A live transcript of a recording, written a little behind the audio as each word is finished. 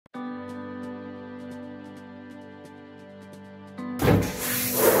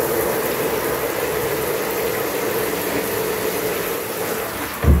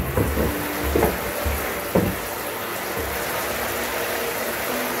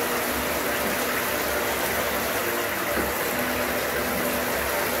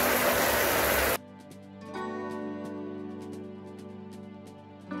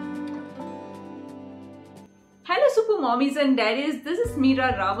mommies and daddies, this is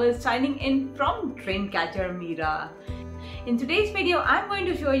Meera Rawal signing in from dream.catcher.meera. In today's video, I'm going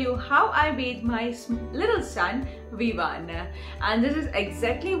to show you how I bathe my little son Vivaan, and this is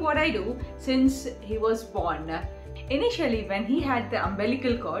exactly what I do since he was born. Initially, when he had the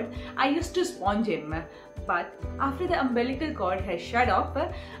umbilical cord, I used to sponge him, but after the umbilical cord has shut off,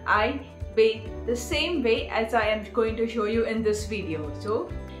 I bathe the same way as I am going to show you in this video. So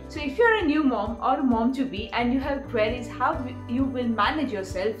if you're a new mom or mom to be and you have queries how you will manage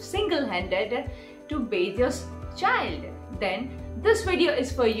yourself single-handed to bathe your child, then this video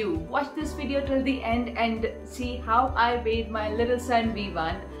is for you. Watch this video till the end and see how I bathe my little son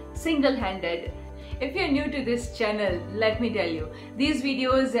Vivaan single-handed. If you're new to this channel, let me tell you, these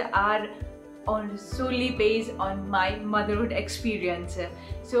videos are solely based on my motherhood experience.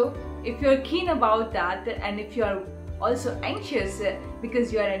 So if you're keen about that and if you're also anxious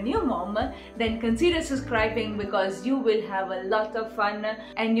because you are a new mom, then consider subscribing because you will have a lot of fun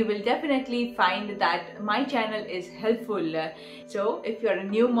and you will definitely find that my channel is helpful. So if you're a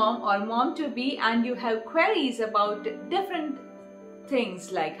new mom or mom to be and you have queries about different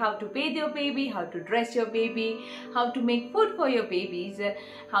things like how to bathe your baby, how to dress your baby, how to make food for your babies,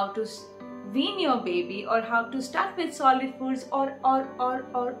 how to wean your baby, or how to start with solid foods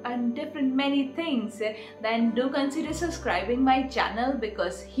and different many things, then do consider subscribing my channel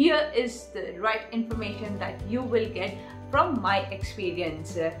because here is the right information that you will get from my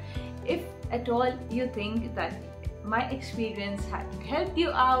experience. If at all you think that my experience has helped you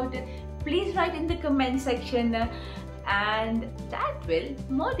out, please write in the comment section, and that will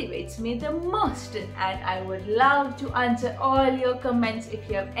motivate me the most, and I would love to answer all your comments if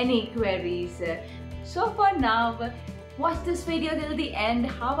you have any queries. So for now, watch this video till the end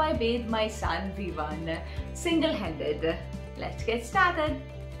how I bathe my son Vivaan single-handed. Let's get started.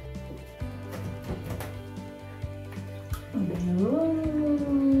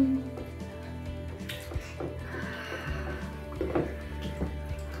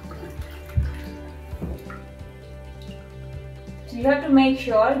 You have to make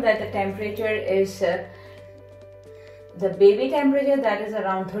sure that the temperature is the baby temperature, that is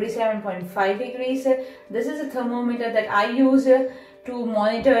around 37.5 degrees. This is a thermometer that I use to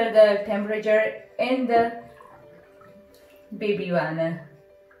monitor the temperature in the baby van.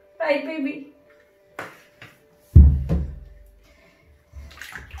 Right, baby?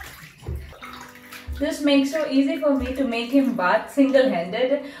 This makes so easy for me to make him bath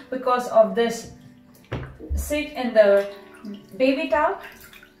single-handed because of this sit in the baby tub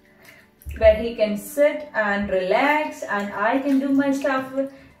where he can sit and relax and I can do my stuff,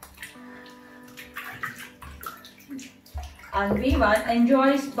 and Vivaan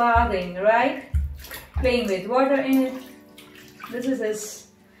enjoys bathing, right? Playing with water in it. This is his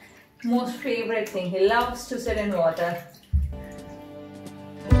most favorite thing. He loves to sit in water.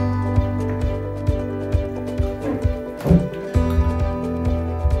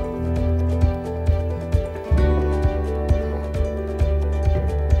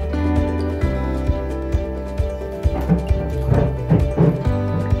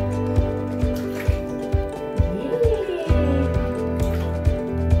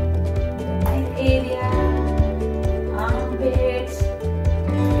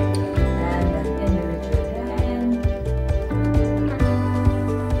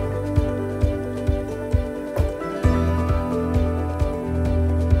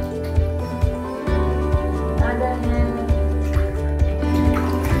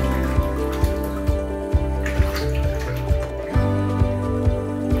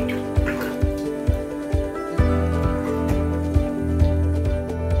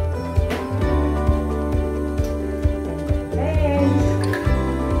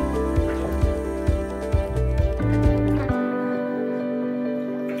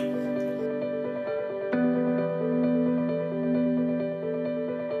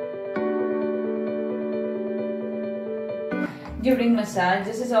 During massage,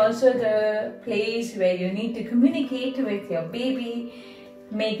 this is also the place where you need to communicate with your baby,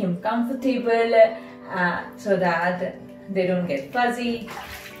 make him comfortable so that they don't get fuzzy.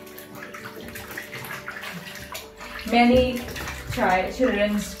 Many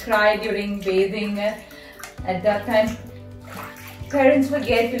children cry during bathing. At that time, parents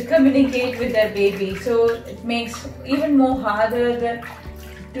forget to communicate with their baby, so it makes even more harder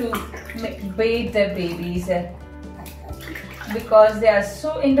to bathe their babies. Because they are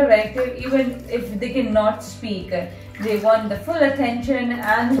so interactive, even if they cannot speak. They want the full attention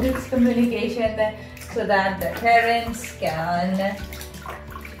and this communication so that the parents can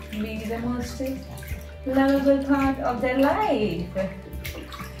be the most lovable part of their life.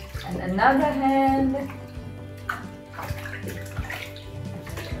 And another hand.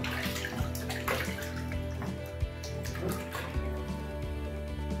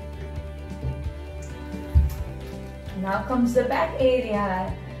 Now comes the back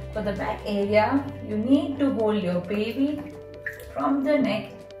area. For the back area, you need to hold your baby from the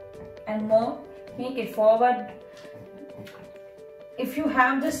neck and more, make it forward. If you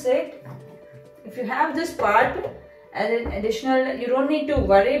have this part as an additional, you don't need to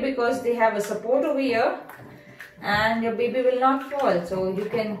worry because they have a support over here and your baby will not fall. So you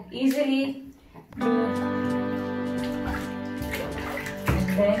can easily do,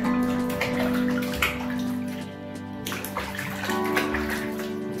 and then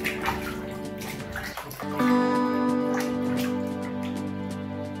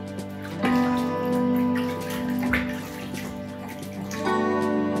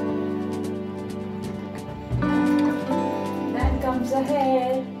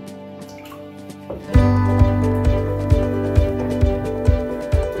ahead.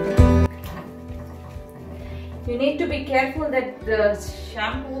 You need to be careful that the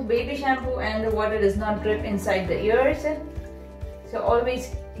shampoo, baby shampoo and the water does not drip inside the ears. So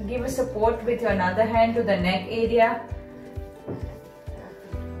always give a support with your other hand to the neck area.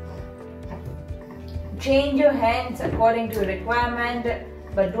 Change your hands according to requirement,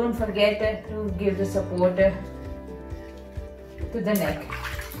 but don't forget to give the support to the neck.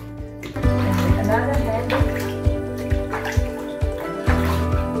 And another hand.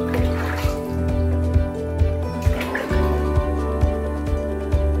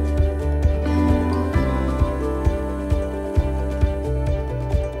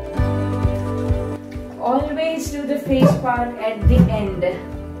 Always do the face part at the end.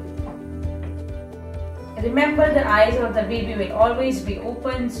 Remember, the eyes of the baby will always be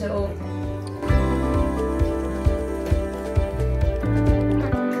open, so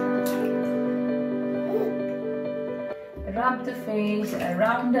rub the face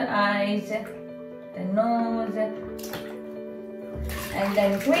around the eyes, the nose, and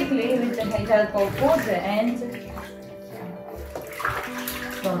then quickly with the help of both the ends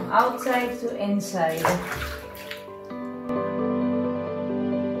from outside to inside.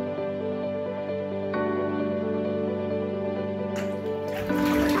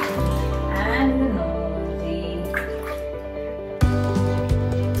 And the nosy.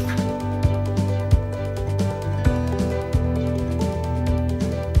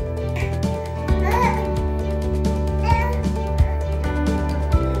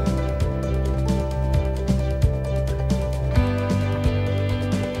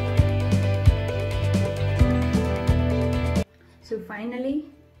 So finally,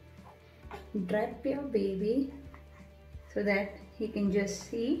 drop your baby so that he can just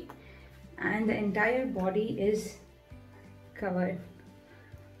see, and the entire body is covered.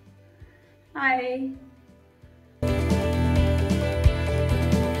 Hi.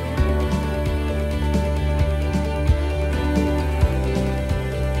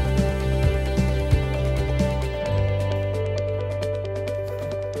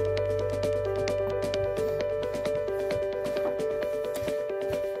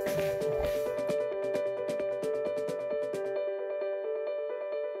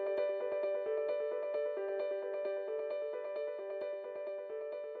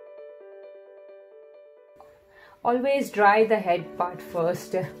 Always dry the head part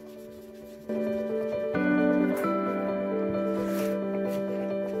first.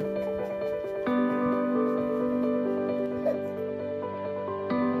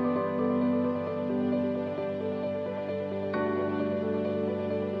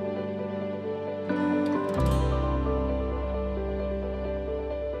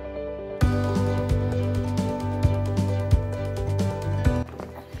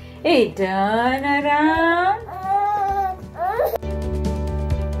 Hey, turn around.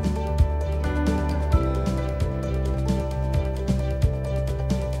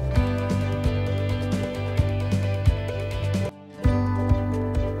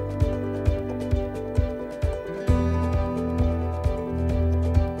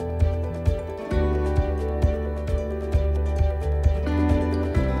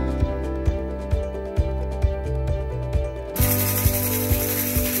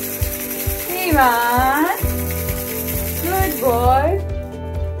 Vivaan, good boy.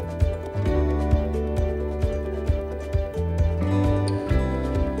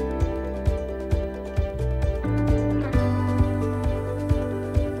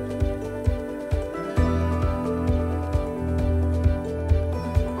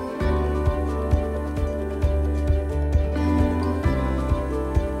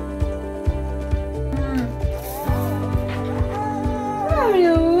 How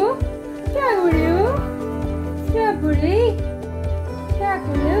are you?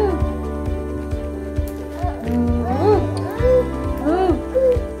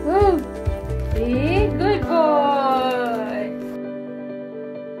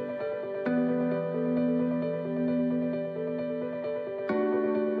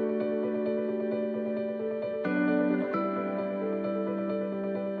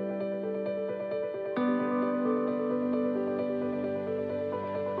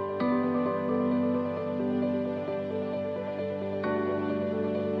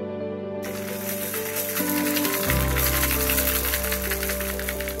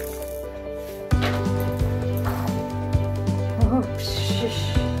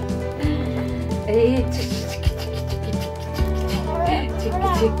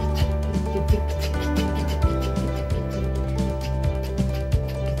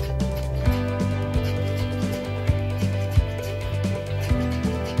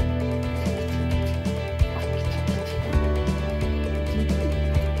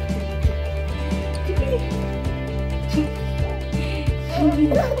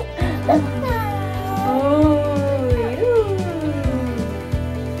 Oh.